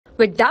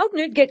With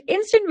Doubtnut, get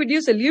instant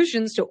video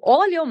solutions to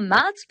all your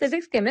maths,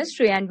 physics,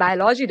 chemistry, and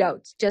biology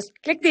doubts. Just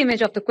click the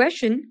image of the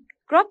question,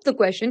 crop the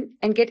question,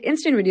 and get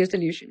instant video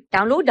solution.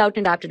 Download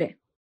Doubtnut app today.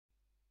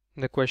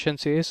 The question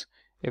says,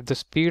 if the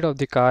speed of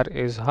the car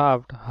is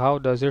halved, how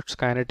does its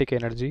kinetic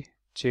energy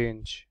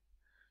change?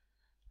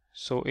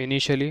 So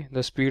initially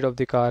the speed of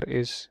the car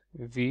is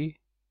v,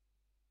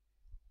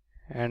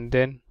 and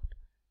then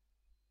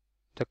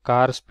the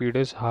car speed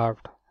is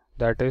halved,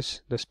 that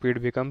is the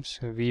speed becomes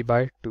v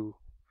by 2.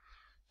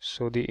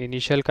 So the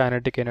initial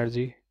kinetic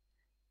energy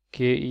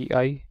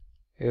kei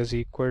is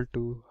equal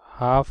to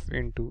half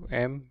into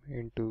m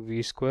into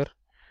v square,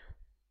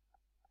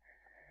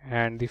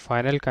 and the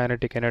final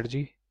kinetic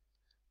energy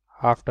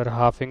after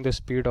halving the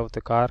speed of the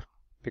car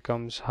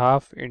becomes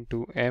half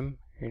into m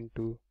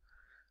into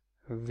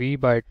v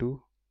by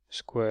 2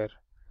 square.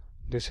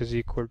 This is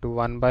equal to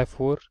 1 by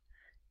 4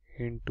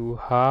 into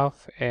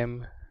half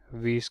m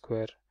v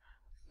square.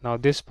 Now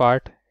this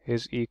part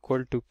is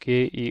equal to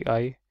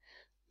kei,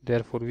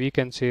 therefore we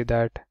can say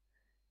that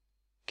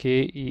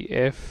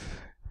kef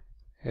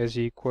is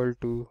equal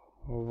to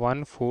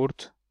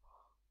 1/4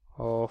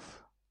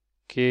 of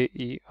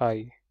kei.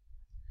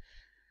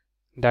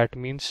 That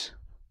means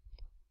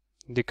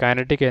the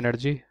kinetic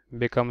energy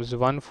becomes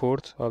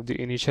 1/4 of the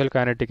initial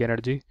kinetic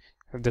energy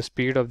if the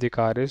speed of the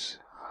car is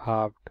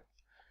halved.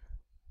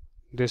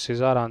 This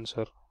is our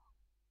answer.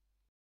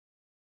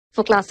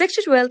 For class 6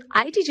 to 12,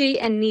 IIT JEE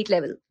and NEET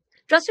level.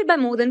 Trusted by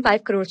more than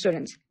 5 crore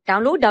students.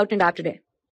 Download Doubtnut app today.